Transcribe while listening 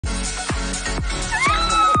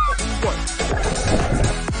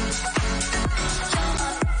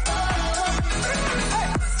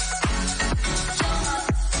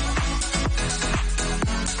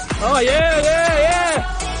Oh yeah, yeah, yeah!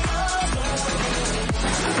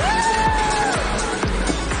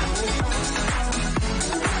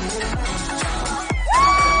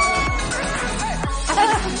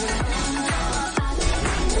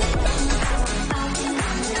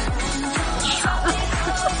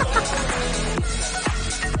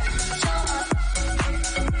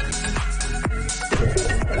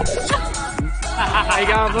 How you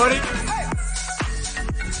going, buddy?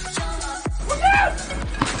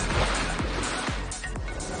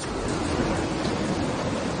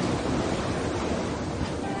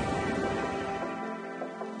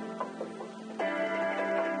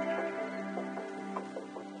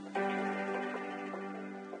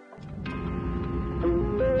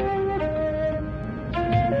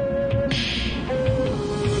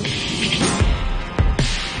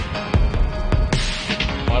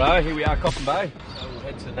 Righto, here we are, Coffin Bay. So we'll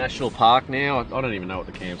head to the national park now. I don't even know what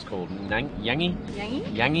the camp's called. Yangi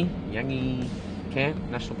Camp,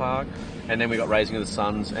 National Park. And then we got Raising of the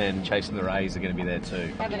Suns and Chasing the Rays are going to be there too.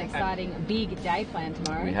 We have an exciting big day planned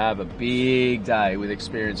tomorrow. We have a big day with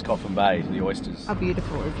Experience Coffin Bay, the oysters. How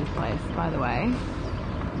beautiful is this place, by the way?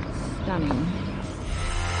 Stunning.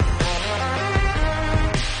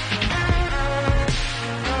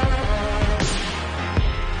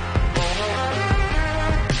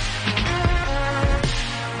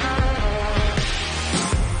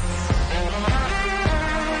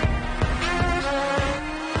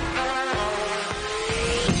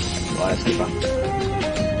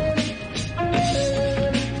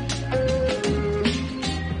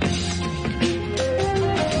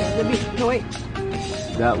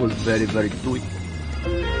 That was very, very sweet.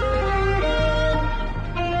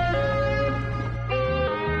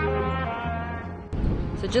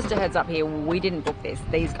 So just a heads up here, we didn't book this,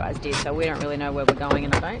 these guys did, so we don't really know where we're going,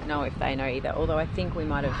 and I don't know if they know either, although I think we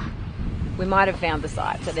might have found the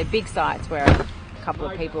site. So they're big sites where a couple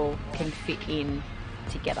of people can fit in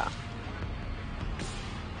together.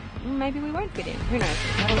 Maybe we won't fit in, who knows?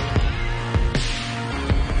 Have a look.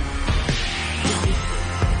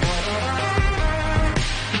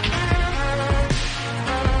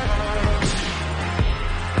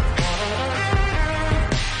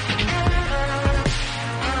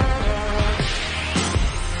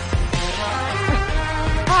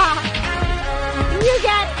 You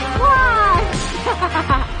get one!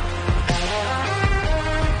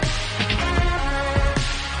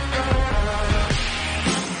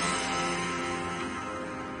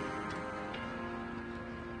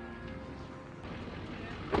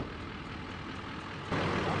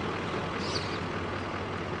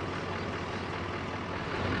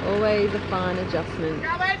 Always a fine adjustment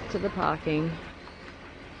to the parking.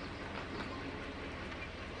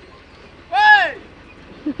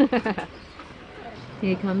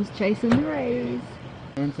 Here comes Chasing the Rays.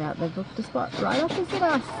 Turns out they've booked a spot right opposite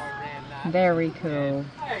us. Very cool.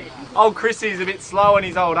 Old Chrissy's a bit slow in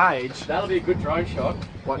his old age. That'll be a good drone shot.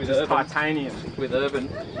 What, with just titanium? With Urban.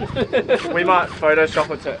 We might Photoshop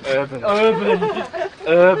it to Urban.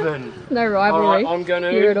 Urban. No rivalry I'm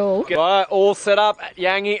gonna here at all. Right, all set up at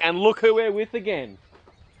Yangi, and look who we're with again.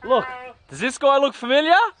 Look, does this guy look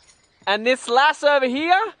familiar? And this lass over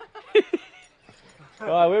here?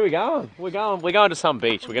 Right, where are we going? We're going to some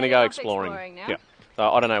beach. We're gonna go exploring. Now. Yeah.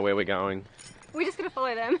 So I don't know where we're going. We're just gonna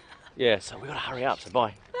follow them. Yeah, so we gotta hurry up, so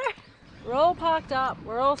bye. We're all parked up,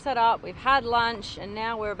 we're all set up, we've had lunch, and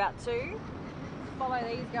now we're about to follow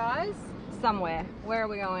these guys somewhere. Where are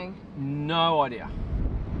we going? No idea.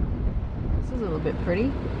 This is a little bit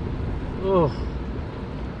pretty. Oh,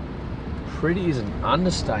 pretty is an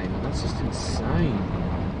understatement. That's just insane.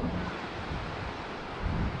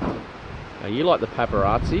 Are you like the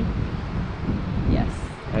paparazzi? Yes.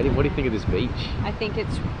 Hey, what do you think of this beach? I think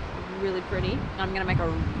it's really pretty. I'm gonna make a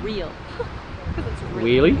reel. Because it's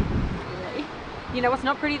really Wheelie? pretty. You know what's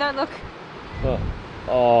not pretty though? Look.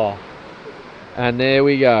 Oh. And there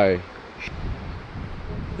we go.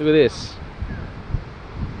 Look at this.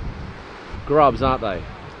 Grubs, aren't they?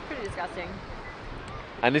 Pretty disgusting.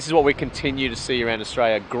 And this is what we continue to see around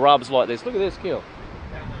Australia. Grubs like this. Look at this, Gil.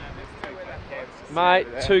 Mate,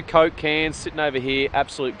 2 Coke cans sitting over here.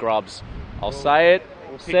 Absolute grubs. I'll say it.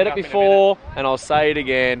 Said it before, and I'll say it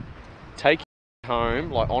again. Take it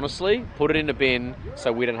home, like honestly, put it in a bin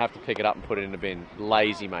so we don't have to pick it up and put it in a bin.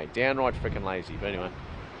 Lazy, mate. Downright freaking lazy. But anyway,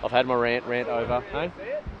 I've had my rant over. Hey?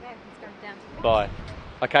 Bye.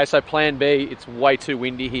 Okay, so plan B, it's way too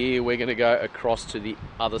windy here. We're going to go across to the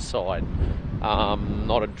other side.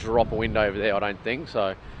 Not a drop of wind over there, I don't think.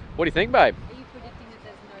 So, what do you think, babe? Are you predicting that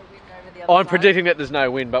there's no wind over the other I'm side? predicting that there's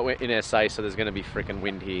no wind, but we're in SA, so there's going to be freaking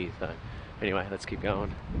wind here. So, anyway, let's keep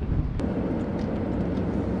going.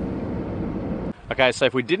 Okay, so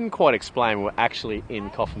if we didn't quite explain, we're actually in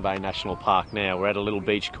Coffin Bay National Park now. We're at a little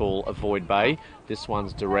beach called Avoid Bay. This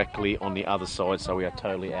one's directly on the other side, so we are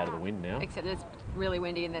totally out of the wind now. Except it's really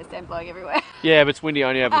windy and there's sand blowing everywhere. Yeah, but it's windy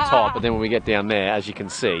only over the top, but then when we get down there, as you can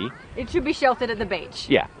see... It should be sheltered at the beach.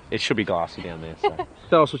 Yeah, it should be glassy down there, so...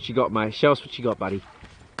 Tell us what you got, mate. Show us what you got, buddy.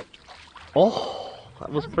 Oh,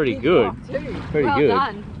 that was pretty good. Pretty well good.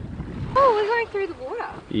 Done. Oh, we're going through the water.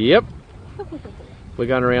 Yep. We're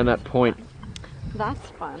going around that point. That's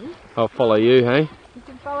fun. I'll follow you, hey? You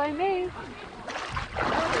can follow me.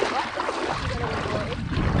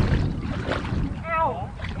 Ow!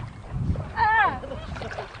 Ah!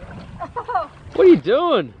 What are you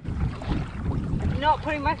doing? Not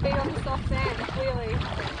putting my feet on the soft sand, clearly.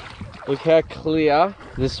 Look how clear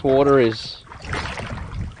this water is.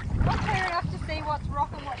 Not clear enough to see what's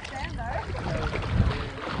rock and what's sand, though.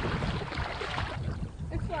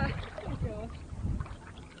 It's like, oh god.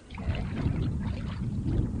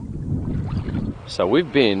 So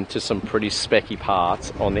we've been to some pretty specky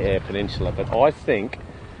parts on the Eyre Peninsula, but I think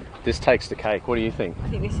this takes the cake. What do you think? I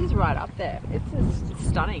think this is right up there. It's just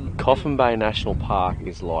stunning. Coffin Bay National Park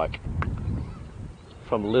is like,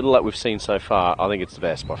 from little that we've seen so far, I think it's the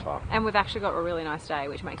best by far. And we've actually got a really nice day,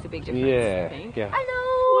 which makes a big difference, Yeah, I think. yeah.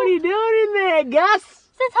 Hello! What are you doing in there, Gus?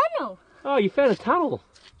 It's a tunnel. Oh, you found a tunnel.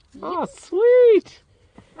 Oh, sweet.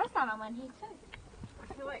 Last time I went here too.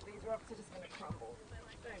 I feel like these rocks are just going to crumble.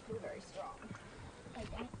 They don't feel very strong.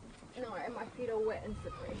 No, and my feet are wet and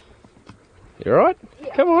slippery. You alright?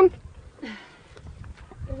 Yeah. Come on.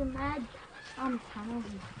 There's a mad tunnel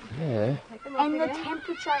Yeah. here. And the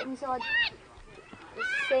temperature inside the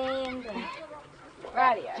sand and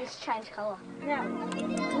Radio. just change colour. Yeah.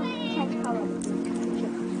 Change colour.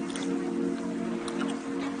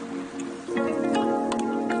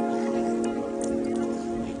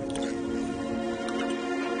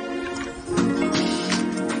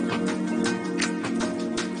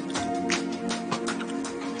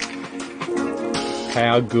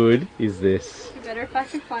 How good is this? Better if I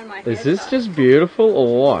can find my Is this just beautiful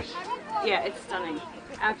or what? Yeah, it's stunning.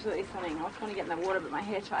 Absolutely stunning. I was trying to get in the water, but my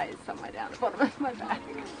hair tie is somewhere down the bottom of my back.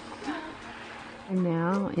 And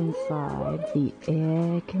now inside the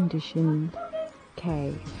air-conditioned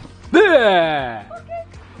cave. Yeah!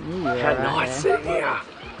 How Nice in here.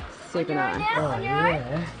 Super nice. Oh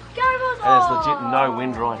yeah. Go, There's legit no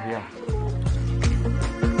wind right here.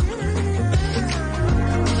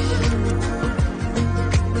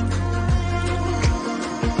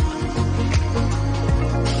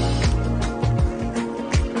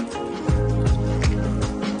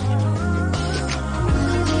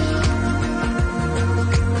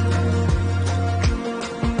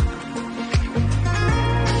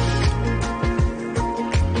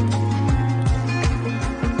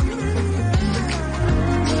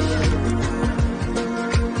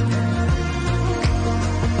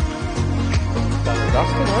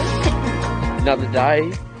 Another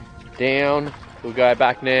day down. We'll go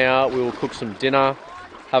back now. We'll cook some dinner,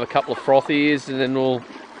 have a couple of frothies, and then we'll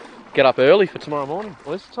get up early for tomorrow morning.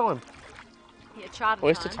 Oyster time. Yeah, charter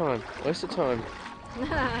Oyster time. Oyster time.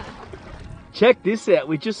 Check this out.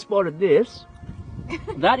 We just spotted this.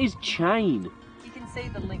 That is chain. You can see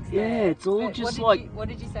the links Yeah, there. it's all What just did like. you- what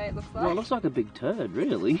did you say it looks like? Well, it looks like a big turd,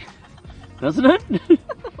 really. Doesn't it?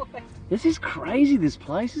 This is crazy, this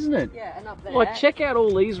place, isn't it? Yeah, and up there. Like, check out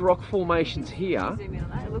all these rock formations here. Zoom in on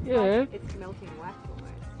that. It looks Yeah. like it's melting wax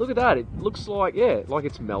almost. Look at that. It looks like, yeah, like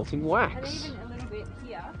it's melting And wax. even a little bit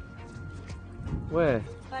here. Where?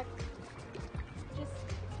 Like, just,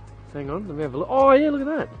 Hang on, let me have a look. Oh, yeah, look at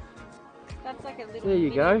that. that's like a little There you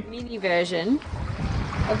mini, go. mini version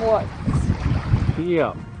of what?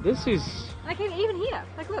 Yeah, this is... Like, even here.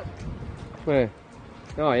 Like, look. Where?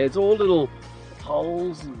 Oh, yeah, it's all little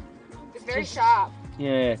holes. And, It's very sharp.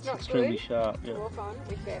 yeah, it's not extremely good. sharp. Yeah. Walk on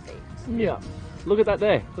with bare feet. Yeah. Look at that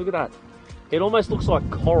there. Look at that. It almost looks like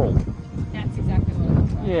coral. That's exactly what it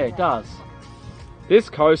looks like. Yeah, it does. This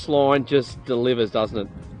coastline just delivers, doesn't it?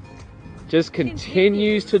 Just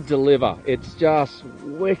continues to deliver. It's just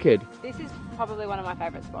wicked. This is probably one of my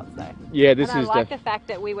favourite spots, though. Yeah, this and I is like the fact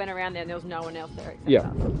that we went around there and there was no one else there except Yeah,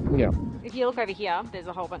 us. yeah. If you look over here, there's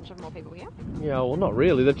a whole bunch of more people here. Yeah, well, not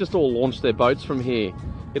really. They've just all launched their boats from here.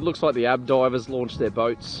 It looks like the ab divers launched their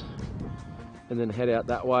boats and then head out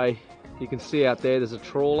that way. You can see out there, there's a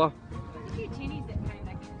trawler. There's a few tinnies that came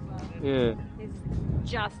back in as well. Yeah, It's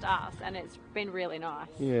just us, and it's been really nice.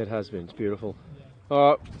 yeah, it has been. It's beautiful.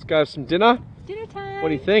 All right, let's go have some dinner. Dinner time. What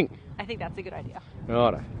do you think? I think that's a good idea.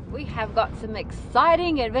 Righto. We have got some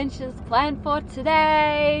exciting adventures planned for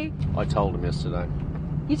today. I told him yesterday.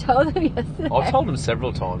 You told them yesterday. I've told them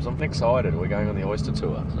several times. I'm excited. We're going on the oyster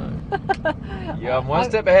tour. So. Yeah, I'm one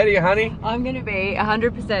step ahead of you, honey. I'm going to be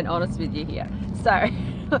 100% honest with you here. So,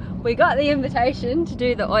 we got the invitation to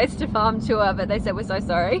do the oyster farm tour, but they said, we're so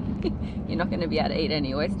sorry. You're not going to be able to eat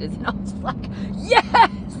any oysters. And I was like, yes!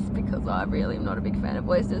 Because I really am not a big fan of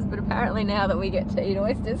oysters. But apparently now that we get to eat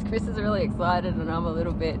oysters, Chris is really excited and I'm a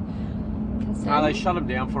little bit concerned. No, they shut them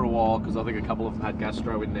down for a while because I think a couple of them had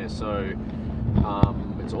gastro in there. So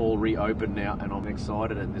it's all reopened now and I'm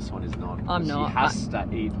excited and this one is not. I'm not. She has to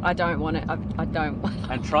eat. I don't want it. I don't want it.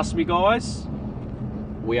 And trust me, guys,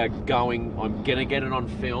 we are going, I'm going to get it on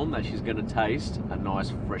film that she's going to taste a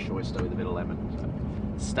nice fresh oyster with a bit of lemon.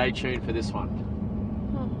 So stay tuned for this one.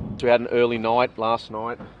 So we had an early night last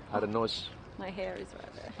night. Had a nice... My hair is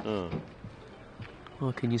right there.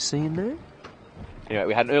 Oh, can you see in there? Anyway,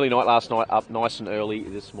 we had an early night last night, up nice and early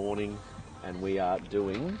this morning, and we are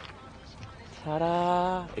doing...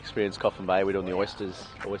 Ta-da! Experience Coffin Bay. We're doing the oyster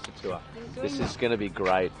tour. This is going to be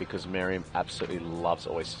great because Miriam absolutely loves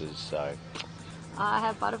oysters, so... I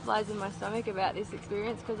have butterflies in my stomach about this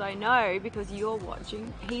experience because I know, because you're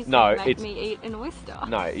watching, he's No, going to make me eat an oyster.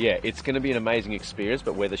 No, yeah, it's going to be an amazing experience,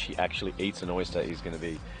 but whether she actually eats an oyster is going to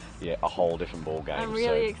be, yeah, a whole different ball game. I'm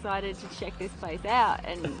really excited to check this place out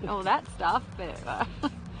and all that stuff, but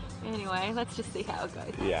anyway, let's just see how it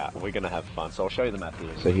goes. Yeah, we're going to have fun. So I'll show you the map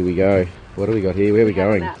here. So here we go. What do we got here? Where are we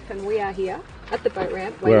going? Map, and we are here at the boat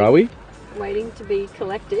ramp. Where are we? Waiting to be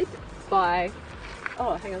collected by...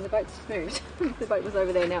 Oh, hang on, the boat's moved. The boat was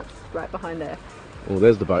over there, now it's right behind there. Well,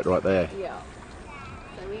 there's the boat right there. Yeah.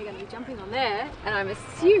 So we're going to be jumping on there, and I'm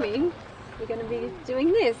assuming we're going to be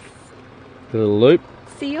doing this. The little loop.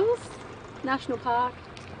 Seals, National Park,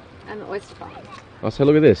 and the oyster farm. Oh, so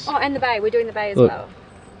look at this. Oh, and the bay. We're doing the bay as Look. well.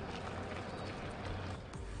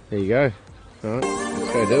 There you go. All right,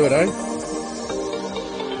 let's go do it, eh?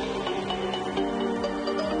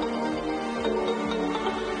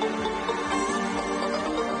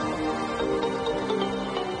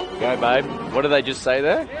 Go, babe. What did they just say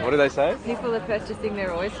there? What did they say? People are purchasing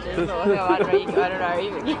their oysters. Or, I don't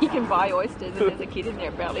know. You can buy oysters, and there's a kid in there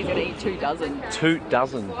apparently going to eat 2 dozen. 2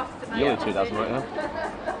 dozen. You only 2 dozen right now.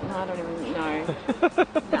 No, I don't even know.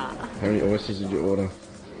 Nah. How many oysters did you order?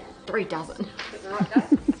 3 dozen.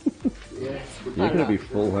 You're going to be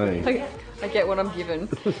full, hey? I get what I'm given.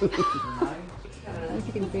 I don't know if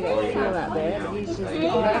you can see that seal out there. He's just putting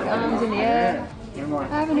his arms in the air,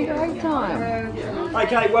 having a great time.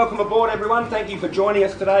 Okay, welcome aboard everyone. Thank you for joining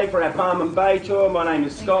us today for our Farm and Bay tour. My name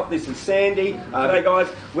is Scott, this is Sandy. Hey guys,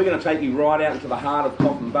 we're going to take you right out into the heart of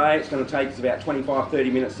Coffin Bay. It's going to take us about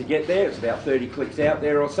 25-30 minutes to get there. It's about 30 clicks out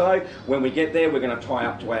there or so. When we get there, we're going to tie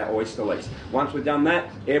up to our oyster lease. Once we've done that,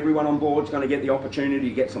 everyone on board is going to get the opportunity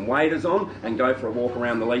to get some waders on and go for a walk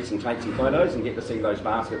around the lease and take some photos and get to see those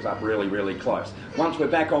baskets up really, really close. Once we're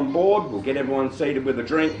back on board, we'll get everyone seated with a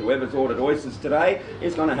drink. Whoever's ordered oysters today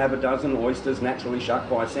is going to have a dozen oysters naturally shucked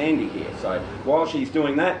by Sandy here. So while she's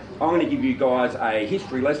doing that, I'm going to give you guys a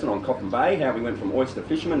history lesson on Coffin Bay, how we went from oyster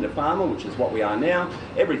fisherman to farmer, which is what we are now,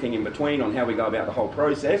 everything in between on how we go about the whole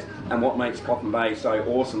process and what makes Coffin Bay so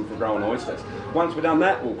awesome for growing oysters. Once we've done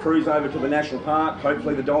that, we'll cruise over to the national park.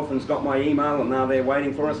 Hopefully the dolphins got my email and they're there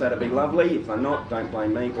waiting for us. That'd be lovely. If they're not, don't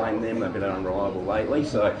blame me, blame them. They've been unreliable lately.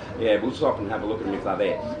 So yeah, we'll stop and have a look at them if they're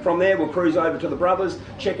there. From there, we'll cruise over to the brothers,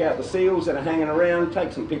 check out the seals that are hanging around,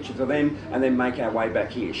 take some pictures of them, and then make our way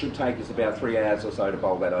back here. It should take us about 3 hours or so to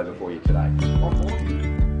bowl that over for you today.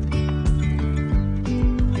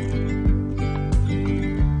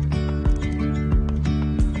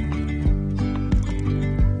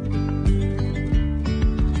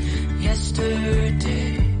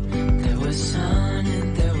 Yesterday there was sun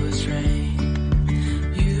and there was rain,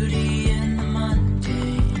 beauty in the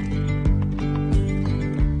mundane,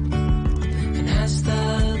 and as the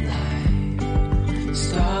light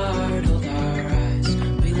startled our eyes,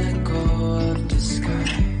 we let go of disguise.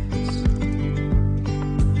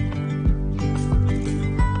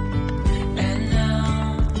 And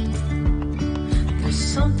now there's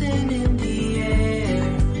something in the air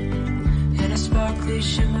and a sparkly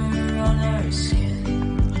shimmer on our skin,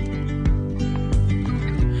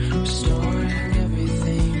 restoring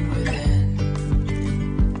everything within.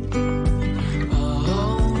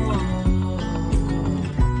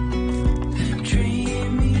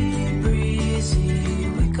 Dreamy, breezy,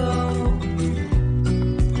 we go.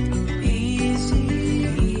 Easy,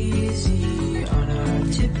 easy on our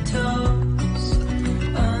tiptoes,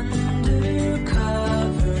 undercover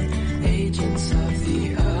agents of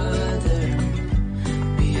the other.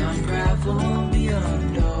 Beyond gravel,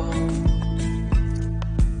 beyond all.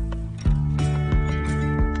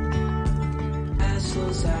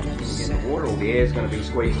 Castles water, all the air's going to be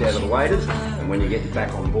squeezed out of the waders, and when you get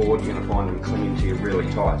back on board, you're going to find them clinging to you really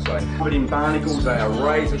tight. So, put in barnacles, they are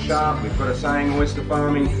razor sharp. We've got a saying, oyster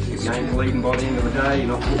farming, if you ain't bleeding by the end of the day, you're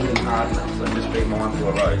not putting in hard enough. So just be mindful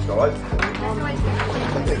of those, guys.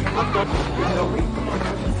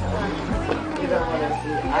 You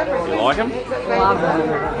like them? Love them.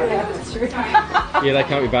 Yeah, they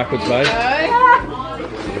can't be backwards, babe.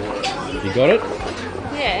 You got it?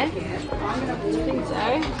 Yeah, I think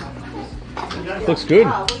so. Looks good.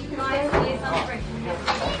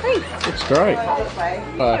 Thanks. Looks great.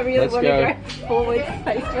 I really let's want go. to go forward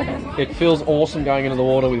face first. It feels awesome going into the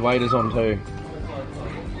water with waders on too.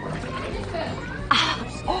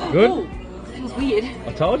 Good? Oh, it feels weird.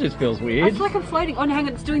 I told you it feels I weird. feel like I'm floating. Oh no, hang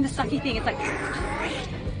on, it's doing the sucky thing. It's like,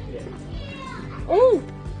 oh,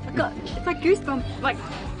 it's like goosebumps, like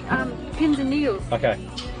pins and needles. Okay.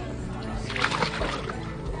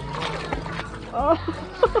 Oh,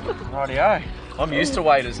 Rightio. I'm used to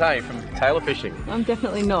waders, hey, from tailor fishing. I'm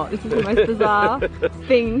definitely not. This is the most bizarre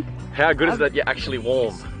thing. How good is that you're actually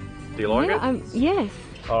warm? Do you like Yeah, it? yes.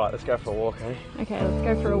 Alright, let's go for a walk, eh? Okay, let's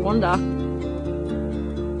go for a wander.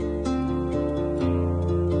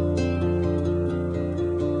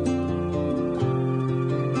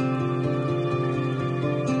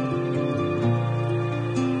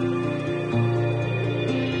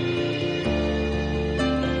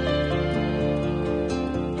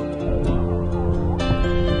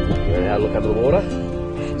 How to look under the water?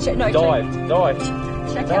 Dive.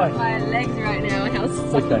 Check Dive. out my legs right now and how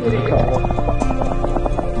sucky it is.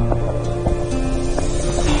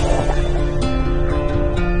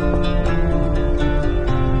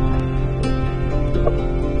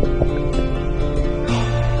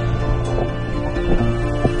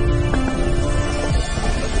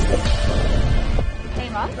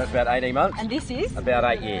 That's about 18 months. And this is About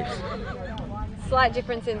 8 years. slight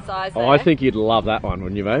difference in size there. Oh, I think you'd love that one,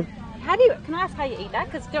 wouldn't you, babe? How do you, can I ask how you eat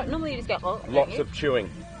that? Because normally you just go, oh, don't Lots you? of chewing.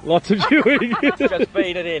 Lots of chewing. Just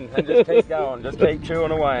feed it in and just keep going. Just keep chewing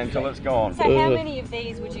away until it's gone. So how many of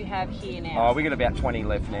these would you have here now? Oh, we got about 20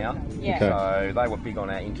 left now. Yeah. Okay. So they were big on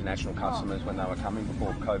our international customers when they were coming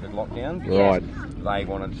before COVID lockdown. Right. They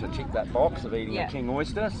wanted to tick that box of eating Yeah. a king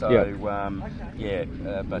oyster. So, but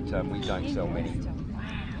we don't sell many.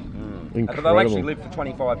 But they'll Incredible. actually live for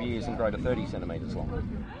 25 years and grow to 30 centimetres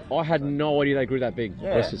long. I had no idea they grew that big.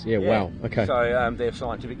 Oysters. Yeah, wow. Okay. So their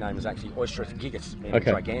scientific name is actually Oysterus gigas, meaning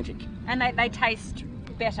Okay. gigantic. And they taste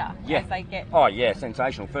better as they get... Oh yeah,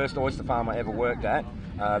 sensational. First oyster farm I ever worked at.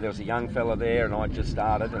 There was a young fella there and I just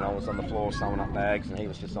started and I was on the floor sewing up bags and he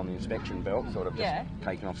was just on the inspection belt, sort of just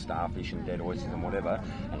taking off starfish and dead oysters and whatever.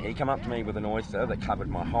 And he came up to me with an oyster that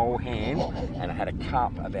covered my whole hand and it had a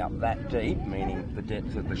cup about that deep, meaning the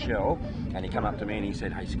depth of the shell. And he came up to me and he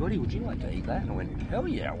said, "Hey Scotty, would you like to eat that?" And I went, "Hell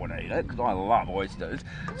yeah, I would eat it," because I love oysters.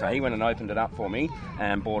 So he went and opened it up for me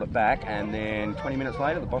and brought it back. And then 20 minutes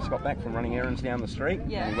later, the boss got back from running errands down the street.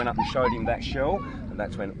 Yeah. And he went up and showed him that shell. And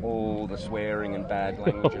that's when all the swearing and bad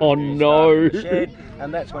language Oh, and abuse no. started to shed.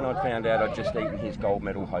 And that's when I found out I'd just eaten his gold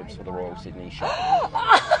medal hopes for the Royal Sydney show.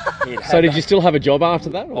 So did you still have a job after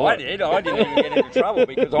that? Or? I did. I didn't even get into trouble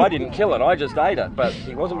because I didn't kill it. I just ate it. But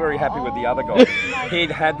he wasn't very happy with the other guy.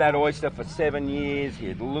 He'd had that oyster for 7 years. He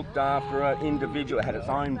had looked after it individually. It had its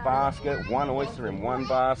own basket. One oyster in one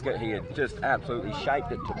basket. He had just absolutely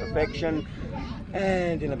shaped it to perfection.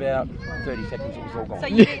 And in about 30 seconds, it was all gone. So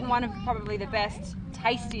you've eaten one of probably the best,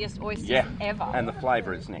 tastiest oysters ever. And the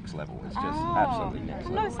flavour is next level. It's just absolutely next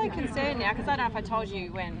I'm level. so concerned now because I don't know if I told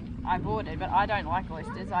you when I bought it, but I don't like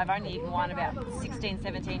oysters. I've only eaten one about 16,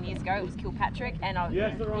 17 years ago. It was Kilpatrick, and you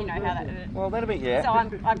know how that. Well, that'll be, So I'm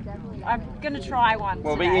going to try one.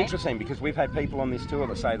 Well, it'll today. be interesting because we've had people on this tour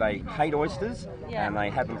that say they hate oysters and they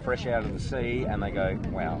have them fresh out of the sea and they go,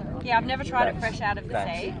 wow. Yeah, I've never tried it that's- fresh out of the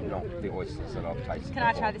that's sea. not the oysters that I've tasted. Can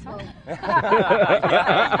I try this one? Yeah,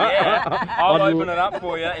 I'll open it up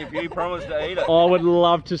for you if you promise to eat it. I would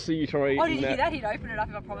love to see you try Oh, did eating you hear that. that? He'd open it up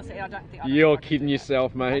if I promised to eat. I don't think. You're kidding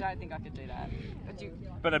yourself, mate. I don't think I could do that. But you,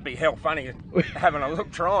 But it'd be hell funny having a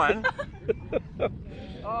look trying.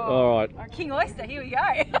 All right. King Oyster, here we go.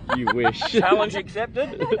 You wish. Challenge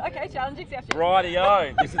accepted. Okay, challenge accepted.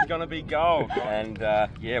 Rightio, this is going to be gold. And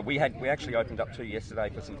yeah, we actually opened up 2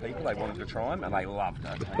 yesterday for some people. They wanted to try them and they loved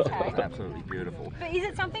it. It was absolutely beautiful. But is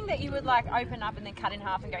it something that you would like open up and then cut in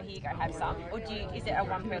half and go, here you go, have some? Or is it a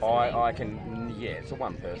one person thing? I can, yeah, it's a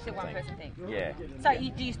one person It's a one person thing. Yeah. So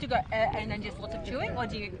do you still go and then just lots of chewing, or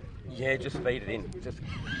do you? Yeah, just feed it in. Just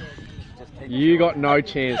keep You got no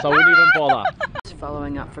chance. I wouldn't even bother.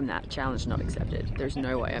 Following up from that, challenge not accepted. There's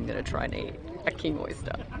no way I'm going to try and eat a king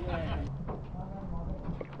oyster.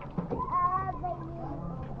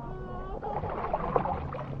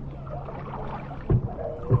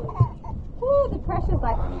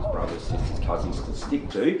 brothers, sisters, cousins to stick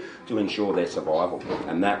to ensure their survival.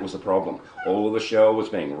 And that was the problem. All of the shell was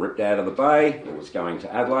being ripped out of the bay, it was going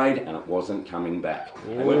to Adelaide, and it wasn't coming back.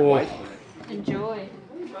 They weren't wasting it. Enjoy.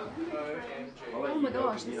 Oh my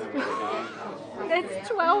gosh. There's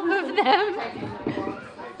 12 of them.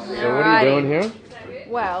 So what are you doing here?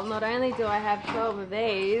 Well, not only do I have 12 of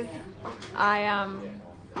these, I'm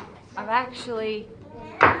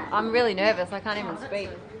really nervous. I can't even speak.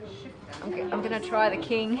 I'm gonna try the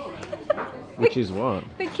king. Which is what?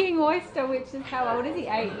 The king oyster, which is how old is he?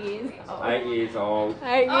 8 years old. 8 years old.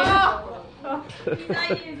 8 years. Oh, he's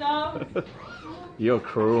 8 years old. You're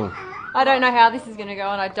cruel. I don't know how this is gonna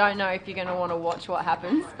go, and I don't know if you're gonna want to watch what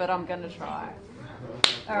happens, but I'm gonna try.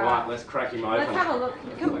 All Right, let's crack him open. Let's have a look.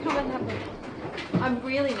 Come and have a look. I'm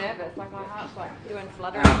really nervous. Like my heart's like doing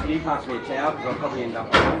fluttering. Can you pass me a towel? Because I'll probably end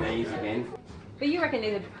up on my knees again. But you reckon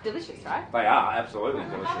these are delicious, right? They are, absolutely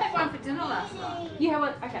delicious. I had one for dinner last night. You have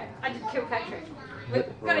one? Okay. I did kill Patrick. We've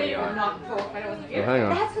got to eat it with a knife and fork, but it wasn't good. Hang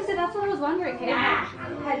on. That's what I was wondering.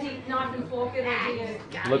 Had you knife and fork it, or did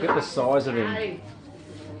you? Look at the size of him.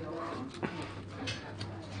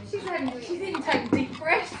 She's even taking deep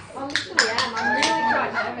breaths. I literally am. I'm really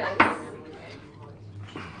quite nervous.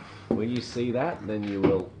 When you see that, then you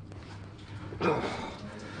will.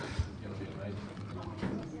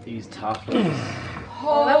 He's tough.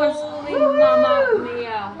 Oh, that was holy mamma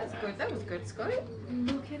mia. That's good. That was good, Scotty.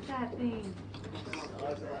 Look at that thing.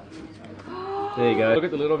 There you go. Look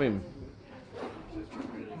at the lid of him.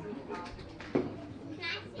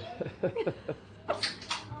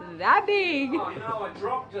 That big. Oh no, I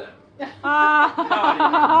dropped it.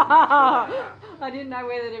 I didn't know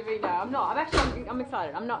whether to be. No, I'm not. I'm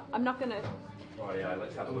excited. I'm not gonna. Rightio,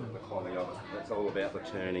 let's have a look at the quality of it. That's all about the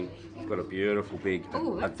turning. It's got a beautiful big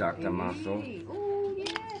adductor muscle. Oh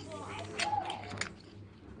yes.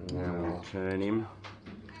 Now we'll turn him.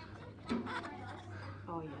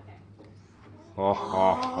 Oh yeah. Oh.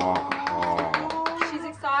 She's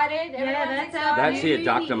excited. Everyone's excited. That's the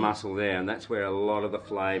adductor muscle there, and that's where a lot of the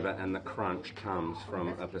flavour and the crunch comes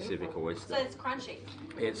from a Pacific oyster. So it's crunchy.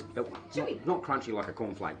 It's not crunchy like a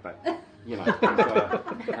cornflake, but you know.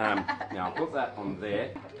 So, now I'll put that on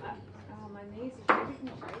there. Oh, my knees are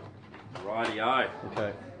shaking. Rightio.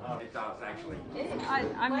 Okay. It does actually.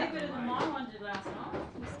 I'm Way better than my one did last night.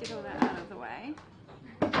 Let's get all that out of the way.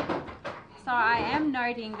 So I am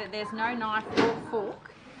noting that there's no knife or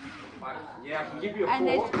fork. Yeah, I can give you a And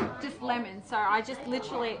fork. there's just lemon. So I just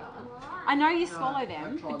literally, I know you swallow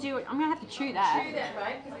them, but I'm gonna have to chew that. Do that,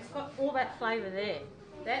 mate, because it's got all that flavour there.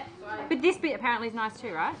 That flavour. But this bit apparently is nice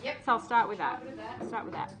too, right? Yep. So I'll start with that. Start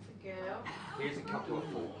with that. Girl. Here's a couple of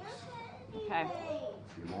forks. Okay.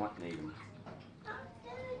 You might need them.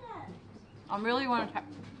 I'm really want to.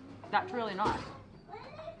 That's really nice.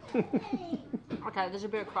 Okay, there's a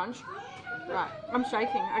bit of crunch. Right, I'm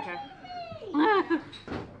shaking. Okay.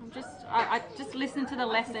 I just listen to the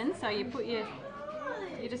lesson. So you put you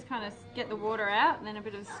just kind of get the water out, and then a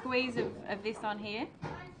bit of squeeze of this on here.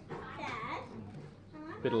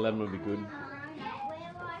 Bit of lemon would be good.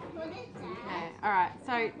 Okay. All right.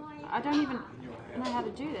 So I don't even know how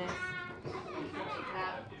to do this.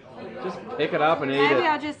 Just pick it up and eat Maybe it.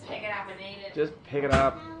 I'll just. Pick it up and eat it. Just pick it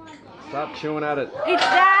up. Start chewing at it. It's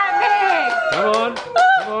that big. Come on.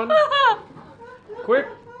 Come on. Quick.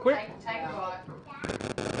 Quick. Take a bite.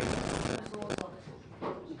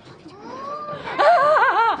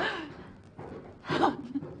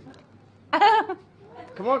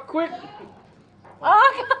 Come on, quick.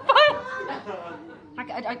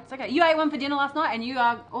 Okay, it's okay. You ate one for dinner last night and you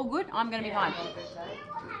are all good? I'm going to be fine.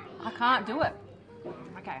 I can't do it.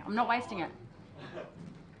 Okay, I'm not wasting it.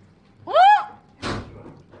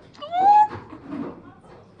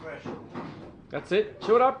 That's it.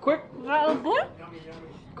 Chew it up, quick. Does that look good?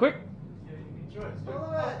 Quick.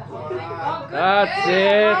 That's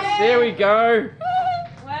it. There we go.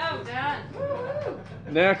 Well done.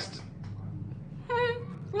 Not Next.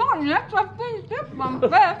 next, I've finished this one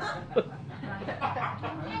first.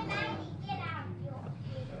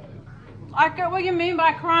 I get what you mean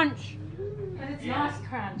by crunch. But it's nice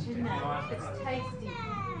crunch, isn't it? It's tasty.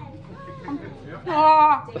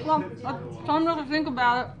 Oh, well, I'm not to think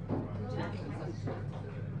about it.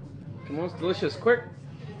 Come on, it's delicious. Quick.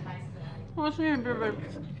 What's the end of it?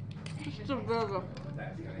 Just a burger.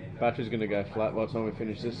 Battery's gonna go flat by the time we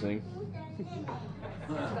finish this thing.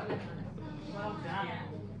 Well done.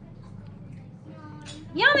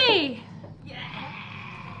 Yummy!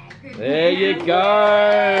 There you go.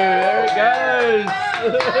 There it goes.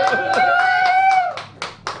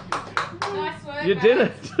 Nice work. You did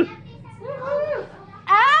it.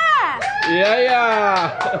 Ah!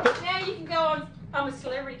 Yeah. Now you can go on. I'm a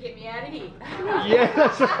celebrity. Get me me out of here. Yeah,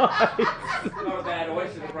 that's right. Not a bad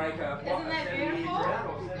oyster to break up. Isn't that beautiful?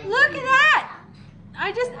 Look at that!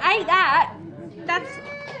 I just ate that. That's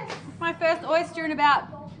my first oyster in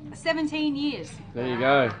about 17 years. There you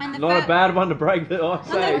go. And the Not a bad one to break the ice,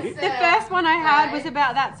 And eh? the first one I had was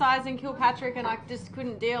about that size in Kilpatrick, and I just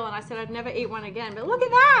couldn't deal, and I said I'd never eat one again. But look at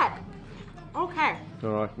that! Okay.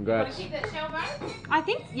 Alright, congrats. Keep that shell bone? I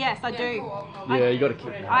think, yes, I do. Yeah, you got to keep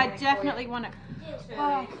it. I definitely want it.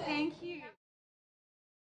 Oh, thank you.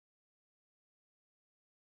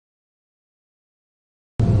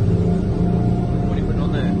 What are you putting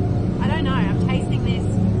on there? I don't know, I'm tasting this.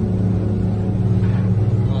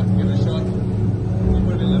 Alright, give it a shot. You put a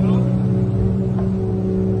bit of lemon on?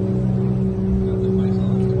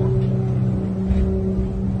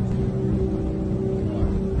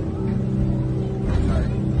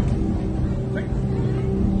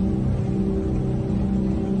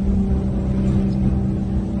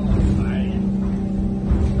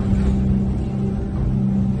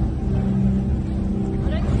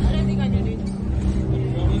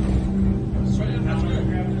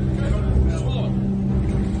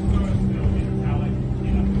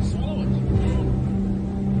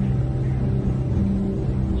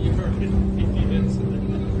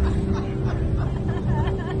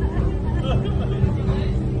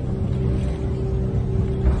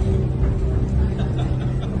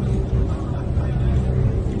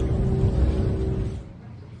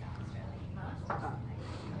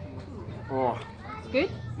 Good?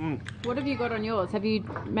 What have you got on yours? Have you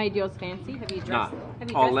made yours fancy? Have you dressed? Have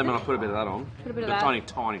you Oh, dressed lemon, it? I put a bit of that on. Put a bit of A that. tiny,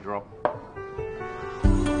 tiny drop.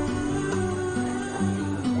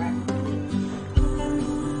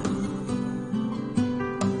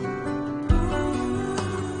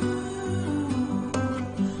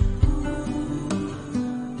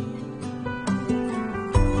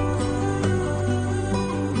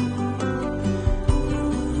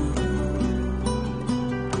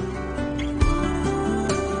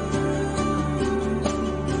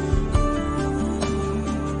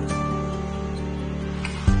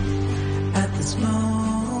 At this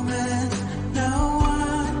moment, no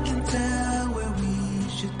one can tell where we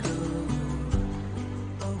should go.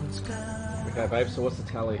 Oh, it's gone. Okay, babe, so what's the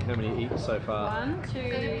tally? How many you eaten so far? 1, 2,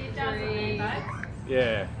 3,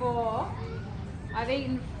 Yeah. 4. I've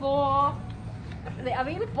eaten 4. I've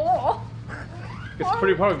eaten 4. It's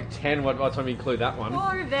pretty probably 10 by the time you include that one.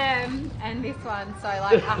 4 of them and this one, so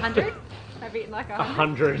like 100. I've eaten like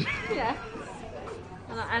 100. 100. Yeah.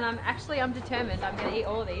 And I'm determined. I'm going to eat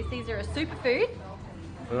all of these. These are a superfood.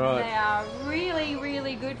 They Right. are really,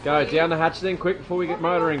 really good for Go you. down the hatch then, quick, before we get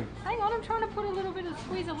motoring. Hang on, I'm trying to put a little bit of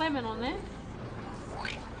squeeze of lemon on there.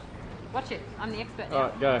 Watch it. I'm the expert now.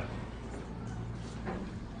 Alright, go.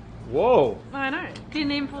 Whoa. I know.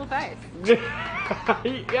 Didn't even pull a face.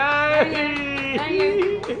 Yay!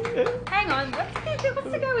 Hang on.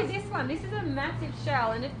 What's to go with this one? This is a massive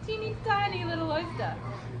shell and a teeny tiny little oyster.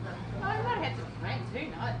 I might have had some friends, who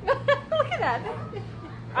knows? Look at that.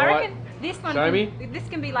 I All right. reckon this one. Show me. This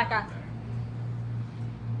can be like a.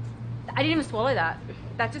 I didn't even swallow that.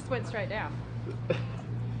 That just went straight down.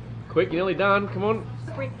 Quick, you're nearly done, come on.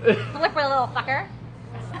 Slippery little fucker.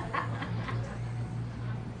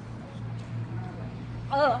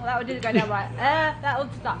 Oh, that one didn't go down right. That one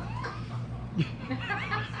stuck.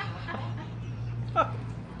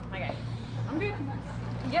 Okay, I'm good.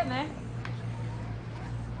 I'm getting there.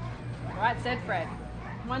 Right, said Fred.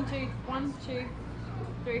 1, 2,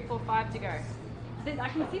 3, 4, 5 to go. I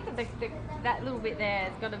can see that little bit there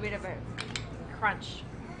has got a bit of a crunch.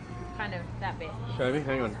 Kind of that bit. Show me,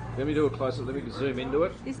 hang on. Let me do a closer, let me zoom into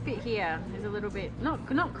it. This bit here is a little bit, not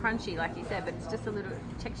crunchy like you said, but it's just a little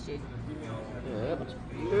textured. Yeah, that's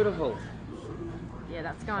beautiful. Yeah,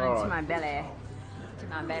 that's going All into right. my belly. To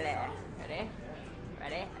my belly. Ready?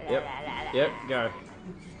 Ready? Yep, yep, go.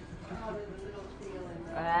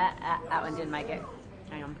 That one didn't make it.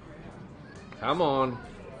 Hang on. Come on.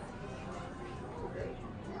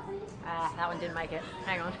 That one didn't make it.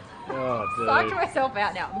 Hang on. Oh, Psyched dude. myself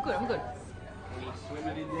out now. I'm good, I'm good.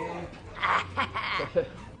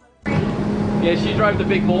 Yeah, she drove the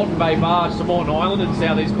big Moreton Bay barge to Moreton Island in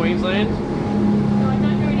southeast Queensland. So I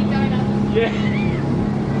don't do any donuts. Yeah.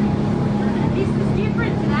 This was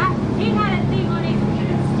different to that. He had a thing on his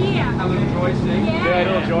steer. A little joystick. Yeah. Yeah, a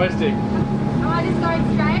little joystick. Am I just going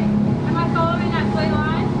straight? Am I following that blue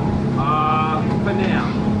line? For now.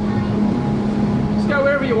 Just go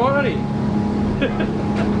wherever you want, honey.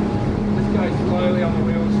 Just go slowly on the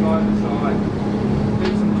wheel, side to side. Do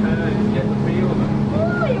some turns, get the feel of it.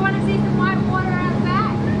 Ooh, you want to see some white water out the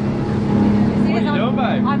back? What are you doing,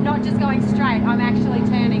 babe? I'm not just going straight, I'm actually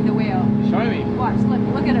turning the wheel. Show me. Watch,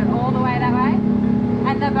 look at it all the way that way.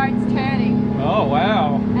 And the boat's turning. Oh,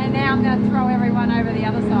 wow. And now I'm going to throw everyone over the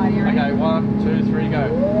other side. You ready? Okay, 1, 2, 3, go.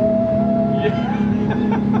 Yeah.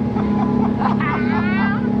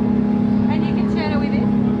 And you can turn it with it.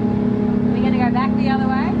 We're going to go back the other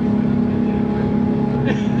way.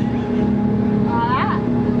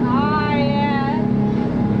 Oh, yeah.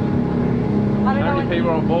 I don't How many people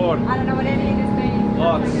are on board? I don't know what any of this means.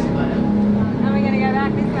 Lots. And we're going to go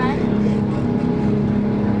back this way.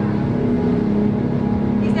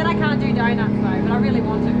 He said I can't do donuts though, but I really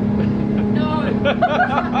want to. No!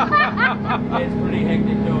 It's pretty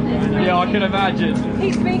hectic doing that. Yeah, I can imagine.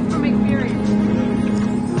 He speaks from experience.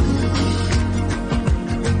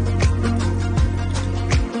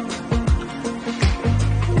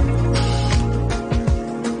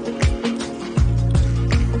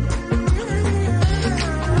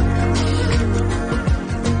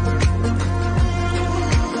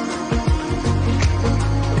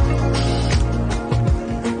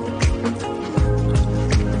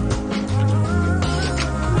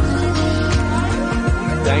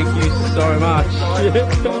 Thank you so much.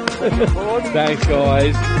 Thanks,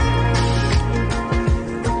 guys.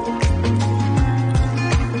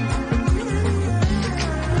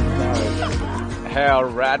 How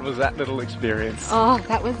rad was that little experience? Oh,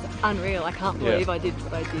 that was unreal. I can't believe I did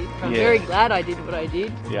what I did. I'm very glad I did what I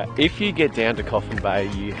did. Yeah, if you get down to Coffin Bay,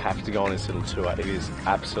 you have to go on this little tour. It is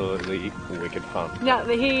absolutely wicked fun. Now,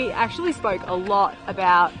 he actually spoke a lot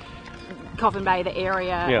about Coffin Bay, the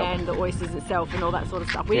area, and the oysters itself and all that sort of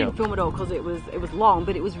stuff. We didn't film it all because it was long,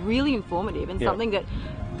 but it was really informative and something that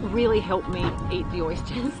really helped me eat the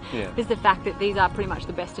oysters is the fact that these are pretty much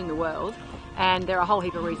the best in the world. And there are a whole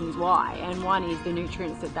heap of reasons why, and one is the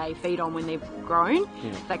nutrients that they feed on when they've grown.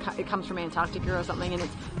 It comes from Antarctica or something, and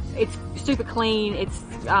it's super clean. It's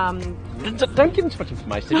don't give them too much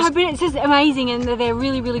information. no, but it's just amazing, and they're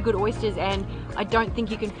really, really good oysters. And I don't think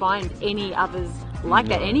you can find any others like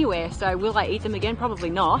that anywhere. So will I eat them again? Probably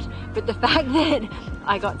not. But the fact that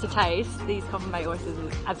I got to taste these Coffin Bay oysters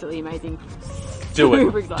is absolutely amazing. Do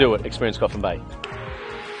Super it. exciting. Do it. Experience Coffin Bay.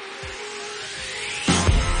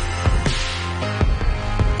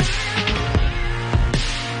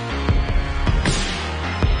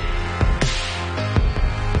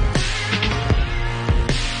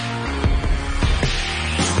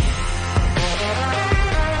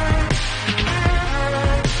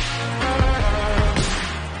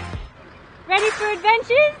 Ready for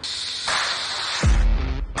adventures?